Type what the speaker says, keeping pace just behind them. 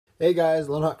Hey guys,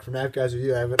 Lonhawk from Knife Guys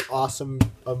Review. I have an awesome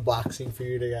unboxing for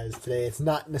you guys today. It's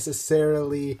not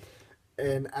necessarily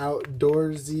an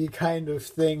outdoorsy kind of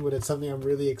thing, but it's something I'm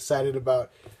really excited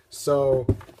about. So,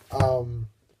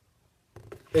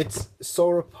 it's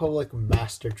Soul Republic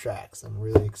Master Tracks. I'm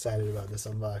really excited about this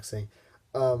unboxing.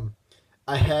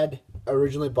 I had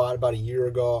originally bought about a year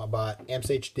ago. I bought Amps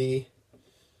HD.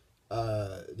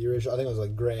 The original, I think it was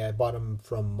like gray. I bought them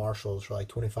from Marshalls for like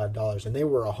 $25, and they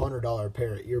were $100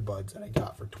 pair of earbuds that I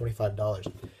got for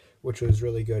 $25, which was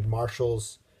really good.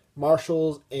 Marshalls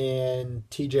and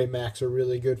TJ Maxx are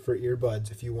really good for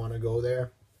earbuds if you want to go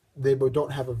there. They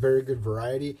don't have a very good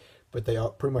variety, but they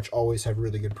pretty much always have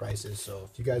really good prices. So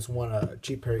if you guys want a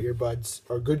cheap pair of earbuds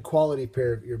or a good quality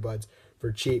pair of earbuds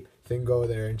for cheap, then go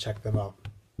there and check them out.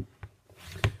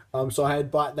 So I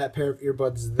had bought that pair of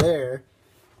earbuds there.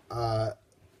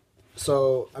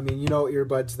 So I mean, you know,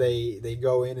 earbuds, they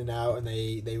go in and out, and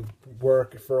they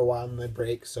work for a while and they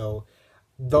break. So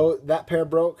though that pair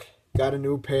broke, got a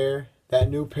new pair. That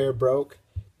new pair broke.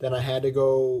 Then I had to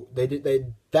go.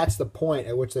 That's the point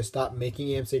at which they stopped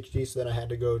making Amps HD. So then I had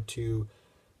to go to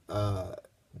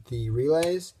the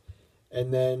relays,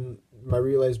 and then my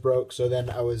relays broke. So then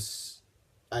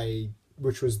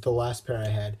which was the last pair I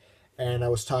had, and I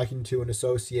was talking to an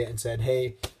associate and said,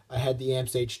 hey, I had the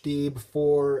Amps HD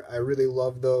before. I really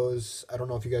love those. I don't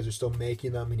know if you guys are still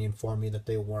making them. And he informed me that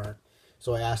they weren't.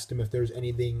 So I asked him if there's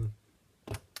anything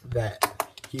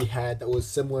that he had that was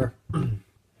similar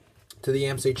to the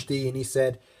Amps HD. And he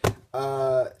said,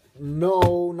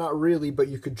 no, not really, but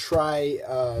you could try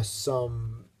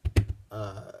some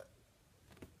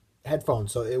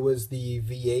headphones. So it was the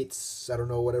V8s. I don't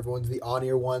know, whatever ones, the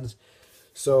on-ear ones.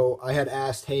 So I had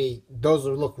asked, hey, those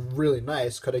look really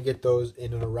nice. Could I get those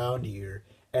in an around ear?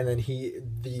 And then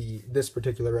this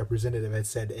particular representative had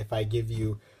said, if I give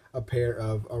you a pair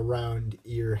of around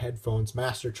ear headphones,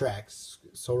 Master Tracks,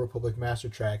 Soul Republic Master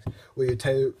Tracks, will you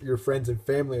tell your friends and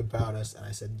family about us? And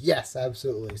I said, yes,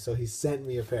 absolutely. So he sent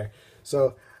me a pair.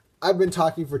 So I've been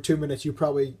talking for 2 minutes. You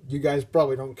guys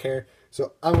probably don't care.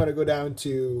 So I'm gonna go down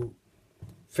to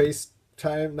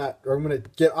FaceTime, I'm gonna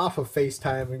get off of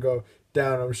FaceTime and go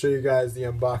down. I'm going to show you guys the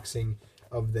unboxing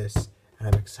of this,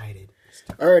 and I'm excited.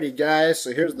 Alrighty guys,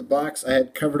 so here's the box. I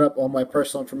had covered up all my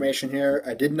personal information here.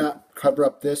 I did not cover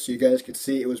up this so you guys could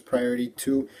see it was priority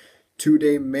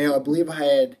 2-day mail. I believe I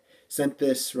had sent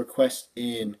this request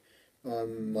in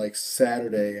on like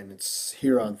Saturday, and it's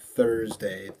here on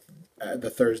Thursday, the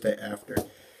Thursday after.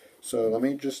 So let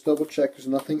me just double check there's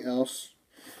nothing else.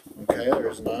 Okay,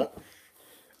 there's not.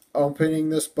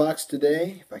 Opening this box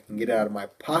today, if I can get it out of my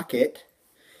pocket,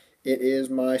 it is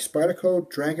my Spyderco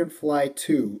Dragonfly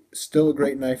 2. Still a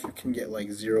great knife. You can get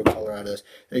like zero color out of this.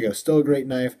 There you go. Still a great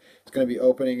knife. It's going to be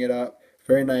opening it up.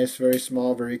 Very nice, very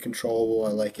small, very controllable.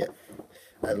 I like it.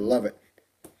 I love it.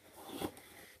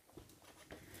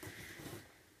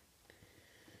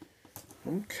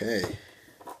 Okay.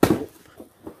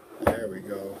 There we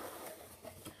go.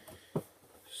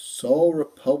 Soul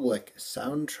Republic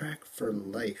Soundtrack for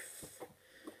Life.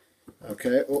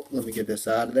 Okay, let me get this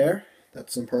out of there.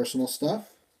 That's some personal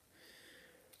stuff.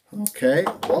 Okay,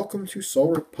 welcome to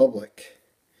Soul Republic.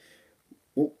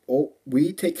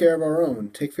 We take care of our own.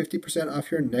 Take 50%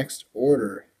 off your next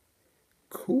order.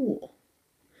 Cool.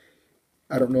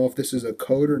 I don't know if this is a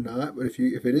code or not, but if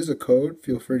it is a code,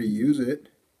 feel free to use it.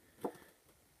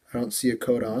 I don't see a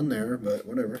code on there, but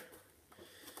whatever.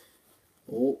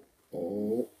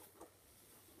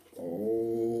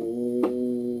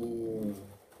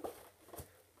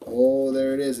 Oh,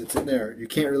 there it is. It's in there. You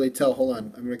can't really tell. Hold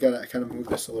on. I'm going to kind of move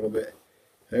this a little bit.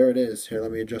 There it is. Here,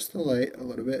 let me adjust the light a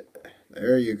little bit.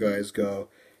 There you guys go.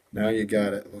 Now you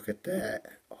got it. Look at that.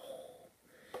 Oh,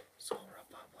 Soul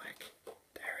Republic.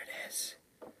 There it is.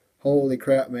 Holy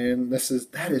crap, man.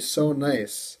 That is so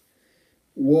nice.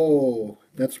 Whoa.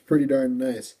 That's pretty darn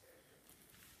nice.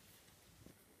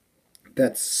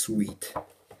 That's sweet.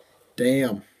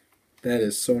 Damn. That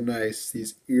is so nice.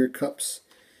 These ear cups.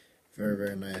 Very,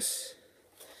 very nice.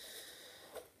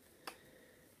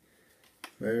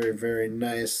 Very, very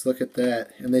nice. Look at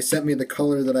that. And they sent me the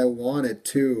color that I wanted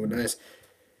too. Nice.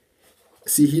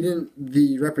 See,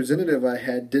 the representative I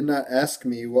had did not ask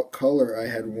me what color I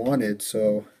had wanted,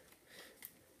 so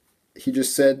he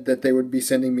just said that they would be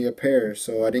sending me a pair,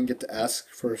 so I didn't get to ask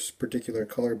for a particular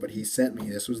color, but he sent me.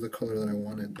 This was the color that I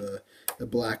wanted, the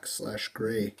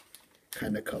black/gray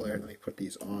kind of color. Let me put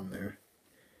these on there.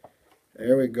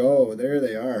 There we go. There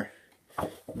they are.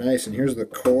 Nice. And here's the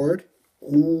cord.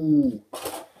 Ooh.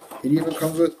 It even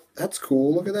comes with, that's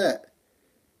cool. Look at that.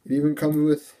 It even comes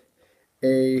with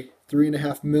a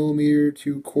 3.5mm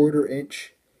to 1/4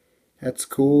 inch That's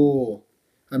cool.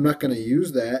 I'm not going to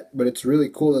use that, but it's really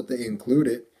cool that they include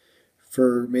it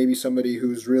for maybe somebody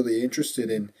who's really interested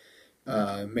in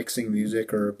mixing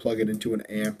music or plug it into an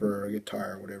amp or a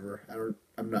guitar or whatever.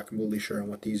 I'm not completely sure on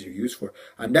what these are used for.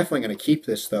 I'm definitely going to keep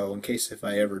this though in case if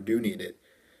I ever do need it.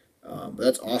 But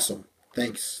that's awesome.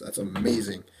 Thanks. That's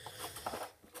amazing.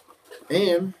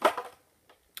 And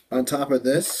on top of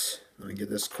this, let me get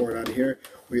this cord out of here.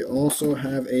 We also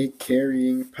have a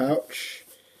carrying pouch.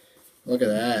 Look at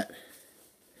that.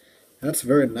 That's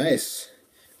very nice.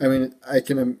 I mean, I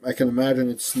can imagine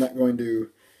it's not going to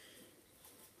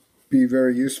be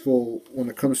very useful when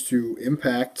it comes to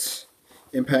impact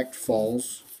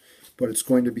falls, but it's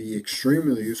going to be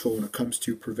extremely useful when it comes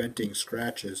to preventing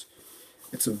scratches.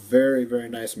 It's a very, very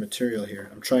nice material here.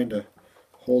 I'm trying to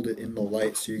hold it in the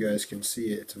light so you guys can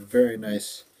see it. It's a very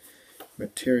nice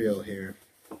material here.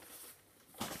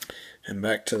 And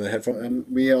back to the headphone. And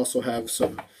we also have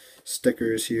some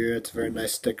stickers here. It's a very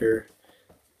nice sticker.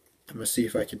 I'm going to see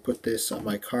if I can put this on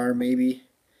my car maybe.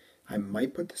 I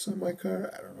might put this on my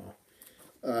car. I don't know.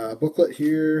 Booklet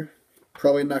here.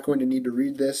 Probably not going to need to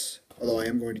read this, although I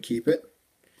am going to keep it.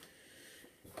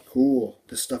 Cool.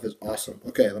 This stuff is awesome.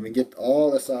 Okay, let me get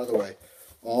all this out of the way.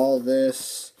 All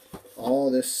this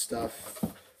stuff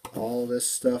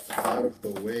out of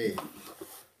the way.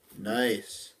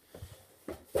 Nice.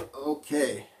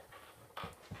 Okay.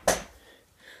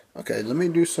 Okay, let me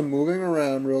do some moving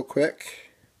around real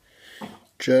quick.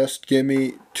 Just give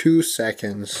me 2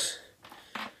 seconds.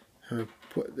 I'll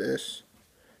put this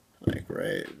like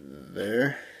right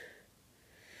there.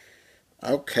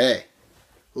 Okay.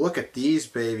 Look at these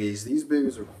babies. These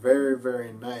babies are very,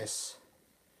 very nice.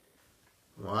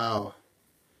 Wow.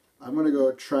 I'm going to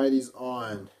go try these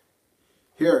on.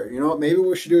 Here, you know what maybe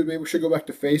we should do? Maybe we should go back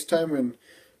to FaceTime and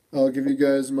I'll give you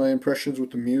guys my impressions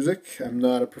with the music. I'm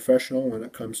not a professional when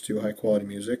it comes to high quality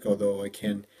music, although I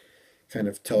can kind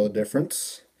of tell a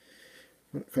difference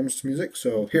when it comes to music.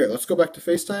 So here, let's go back to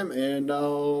FaceTime and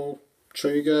I'll show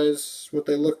you guys what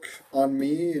they look on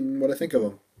me and what I think of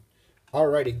them.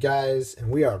 Alrighty guys, and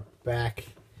we are back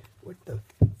with the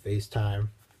FaceTime,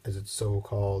 as it's so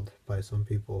called by some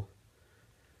people.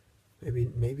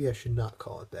 Maybe I should not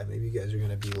call it that. Maybe you guys are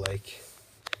going to be like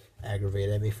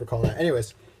aggravated at me for calling that.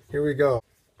 Anyways, here we go.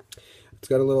 It's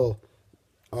got a little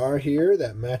R here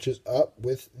that matches up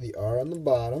with the R on the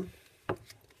bottom.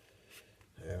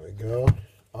 There we go.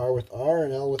 R with R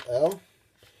and L with L.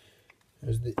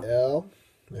 There's the L.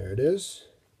 There it is.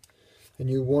 And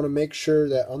you want to make sure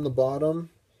that on the bottom,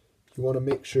 you want to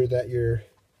make sure that your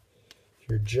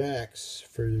jacks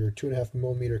for your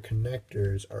 2.5mm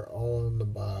connectors are all on the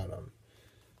bottom.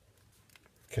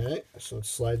 Okay, so let's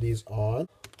slide these on.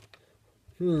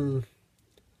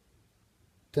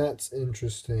 That's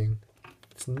interesting.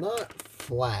 It's not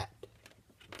flat.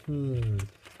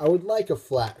 I would like a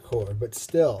flat cord, but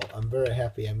still, I'm very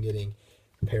happy I'm getting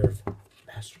a pair of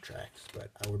Master Tracks. But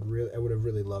I would have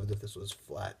really loved if this was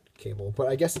flat cable. But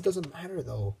I guess it doesn't matter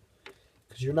though,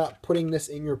 because you're not putting this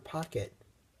in your pocket.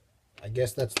 I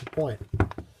guess that's the point.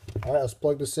 All right, let's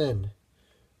plug this in.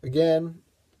 Again,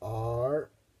 R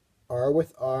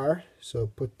with R. So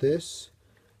put this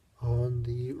on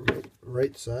the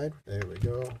right side. There we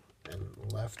go.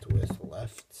 And left with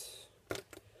left.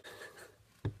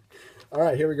 All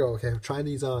right, here we go. Okay, I'm trying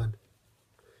these on.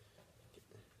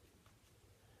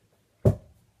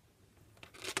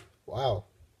 Wow.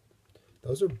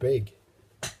 Those are big.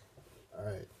 All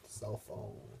right, cell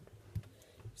phone.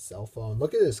 Cell phone.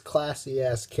 Look at this classy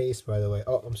ass case, by the way.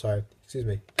 Oh, I'm sorry. Excuse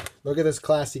me. Look at this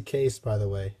classy case, by the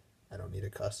way. I don't need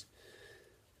a cuss.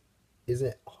 Isn't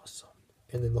it awesome?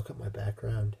 And then look at my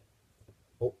background.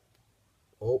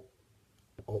 Oh,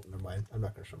 never mind. I'm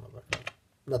not going to show my background.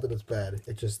 Not that it's bad.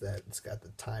 It's just that it's got the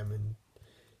time and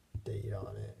date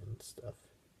on it and stuff.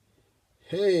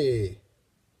 Hey!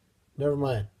 Never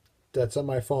mind. That's on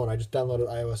my phone. I just downloaded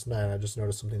iOS 9. I just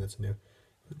noticed something that's new.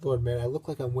 Good Lord, man. I look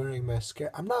like I'm wearing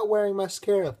mascara. I'm not wearing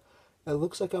mascara. It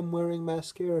looks like I'm wearing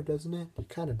mascara, doesn't it? It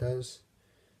kind of does.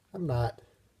 I'm not.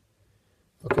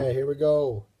 Okay, here we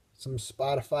go. Some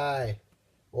Spotify.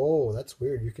 Oh, that's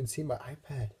weird. You can see my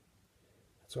iPad.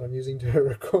 That's what I'm using to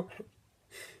record.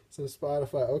 Some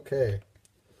Spotify. Okay.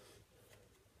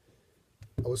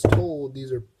 I was told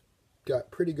these are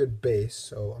got pretty good bass,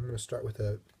 so I'm going to start with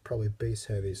a probably bass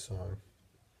heavy song.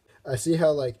 I see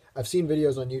how, like, I've seen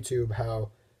videos on YouTube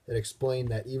how it explain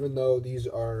that even though these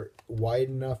are wide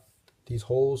enough, these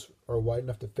holes are wide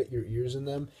enough to fit your ears in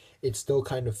them, it still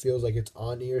kind of feels like it's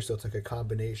on ear, so it's like a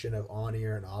combination of on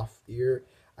ear and off ear.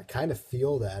 I kind of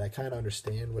feel that. I kind of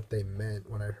understand what they meant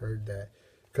when I heard that.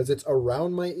 because it's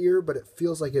around my ear, but it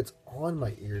feels like it's on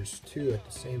my ears too at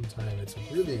the same time. It's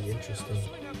really interesting.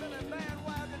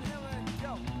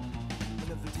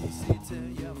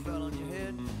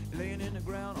 Laying in the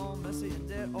ground all messy and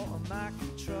dead, or a Mack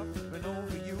truck ran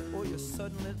over you, or you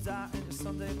suddenly die in your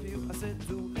Sunday pew. I said,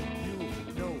 do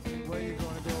you know where you're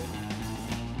gonna go?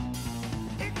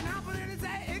 It can happen any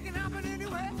day, it can happen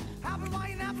anywhere. Happen while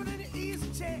you're napping in the easy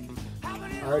chair.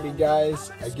 Alrighty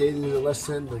guys, I gave these a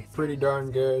listen. They're pretty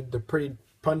darn good. They're pretty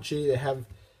punchy. They have,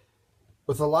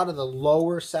 with a lot of the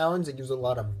lower sounds, it gives a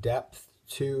lot of depth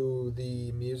to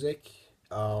the music.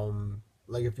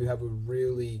 Like if you have a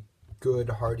really good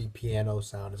hearty piano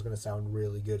sound, it's going to sound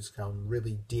really good. It's going to sound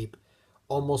really deep,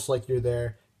 almost like you're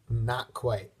there. Not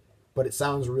quite, but it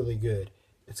sounds really good.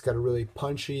 It's got a really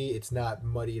punchy, it's not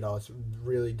muddy at all. It's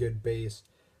really good bass.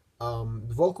 The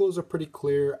vocals are pretty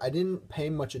clear. I didn't pay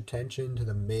much attention to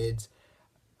the mids.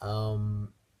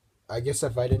 I guess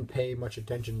if I didn't pay much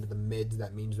attention to the mids,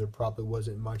 that means there probably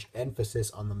wasn't much emphasis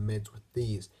on the mids with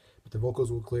these. But the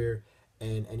vocals were clear,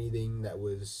 and anything that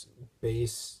was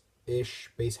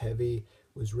bass-ish, bass-heavy,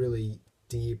 was really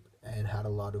deep and had a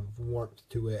lot of warmth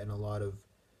to it and a lot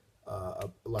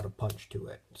of punch to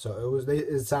it. So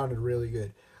it sounded really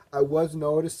good. I was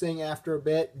noticing after a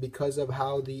bit, because of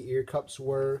how the ear cups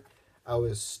were, I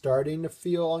was starting to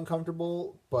feel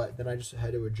uncomfortable, but then I just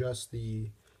had to adjust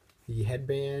the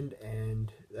headband,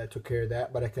 and that took care of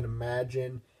that. But I can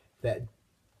imagine that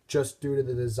just due to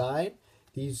the design,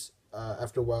 these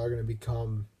after a while are going to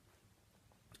become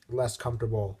less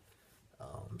comfortable.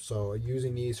 So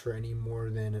using these for any more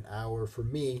than an hour, for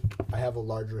me, I have a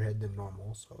larger head than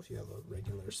normal, so if you have a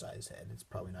regular size head, it's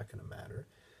probably not going to matter.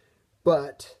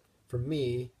 But for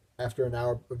me, after an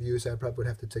hour of use, I probably would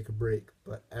have to take a break.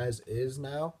 But as is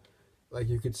now, like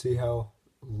you could see how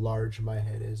large my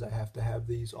head is. I have to have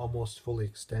these almost fully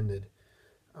extended.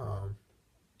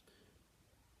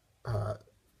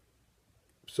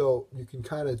 So you can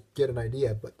kind of get an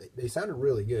idea, but they sounded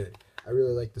really good. I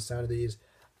really like the sound of these.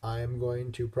 I'm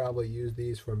going to probably use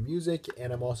these for music,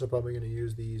 and I'm also probably going to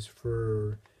use these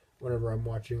for whenever I'm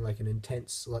watching like an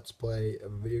intense let's play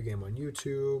of a video game on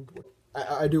YouTube.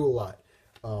 I do a lot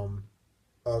of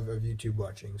YouTube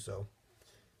watching, so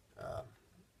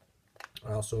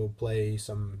I also play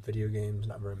some video games,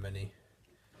 not very many,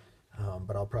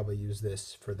 but I'll probably use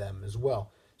this for them as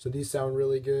well. So these sound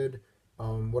really good.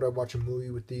 Would I watch a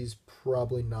movie with these?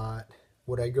 Probably not.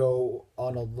 Would I go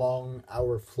on a long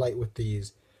hour flight with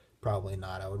these? Probably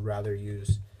not. I would rather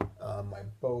use my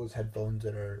Bose headphones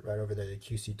that are right over there, the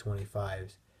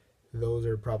QC25s. Those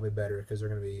are probably better because they're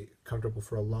going to be comfortable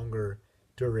for a longer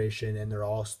duration, and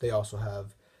they also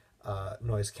have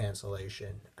noise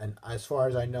cancellation. And as far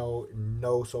as I know,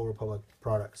 no Soul Republic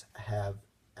products have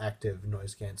active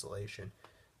noise cancellation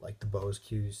like the Bose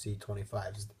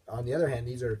QC25s. On the other hand,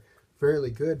 these are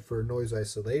fairly good for noise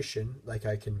isolation. Like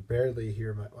I can barely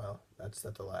hear that's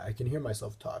a lie. I can hear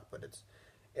myself talk, but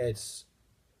it's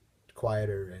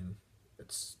quieter and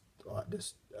it's a lot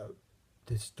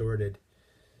distorted.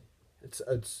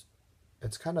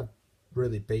 It's kind of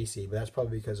really bassy, but that's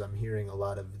probably because I'm hearing a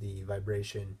lot of the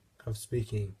vibration of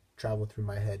speaking travel through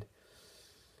my head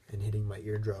and hitting my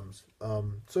eardrums.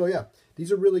 So yeah,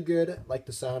 these are really good. I like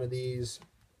the sound of these.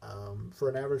 For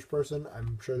an average person,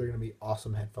 I'm sure they're going to be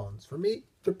awesome headphones. For me,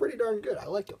 they're pretty darn good. I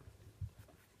like them.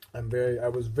 I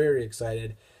was very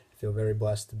excited. I feel very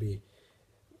blessed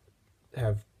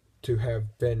to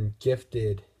have been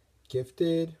gifted,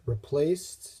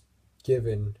 replaced,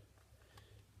 given.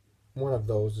 One of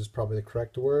those is probably the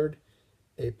correct word.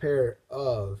 A pair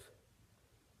of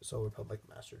Soul Republic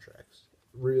Master Tracks.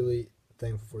 Really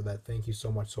thankful for that. Thank you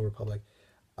so much, Soul Republic.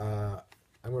 I'm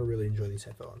going to really enjoy these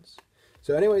headphones.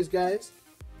 So anyways, guys,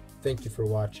 thank you for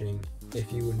watching.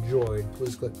 If you enjoyed,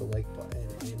 please click the like button.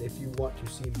 And if you want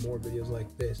to see more videos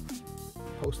like this,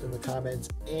 post in the comments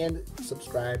and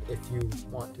subscribe if you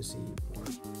want to see more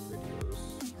videos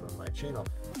from my channel.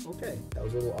 Okay, that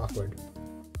was a little awkward.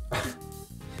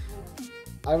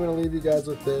 I'm going to leave you guys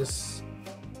with this.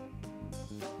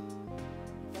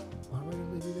 What am I going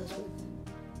to leave you guys with?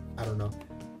 I don't know.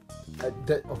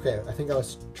 Okay, I think I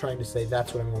was trying to say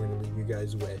that's what I'm going to leave you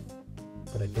guys with.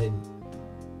 But I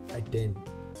didn't.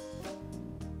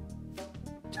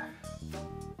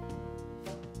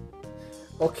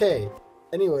 Okay,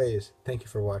 anyways, thank you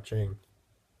for watching.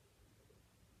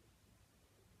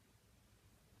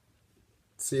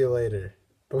 See you later.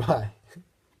 Bye-bye.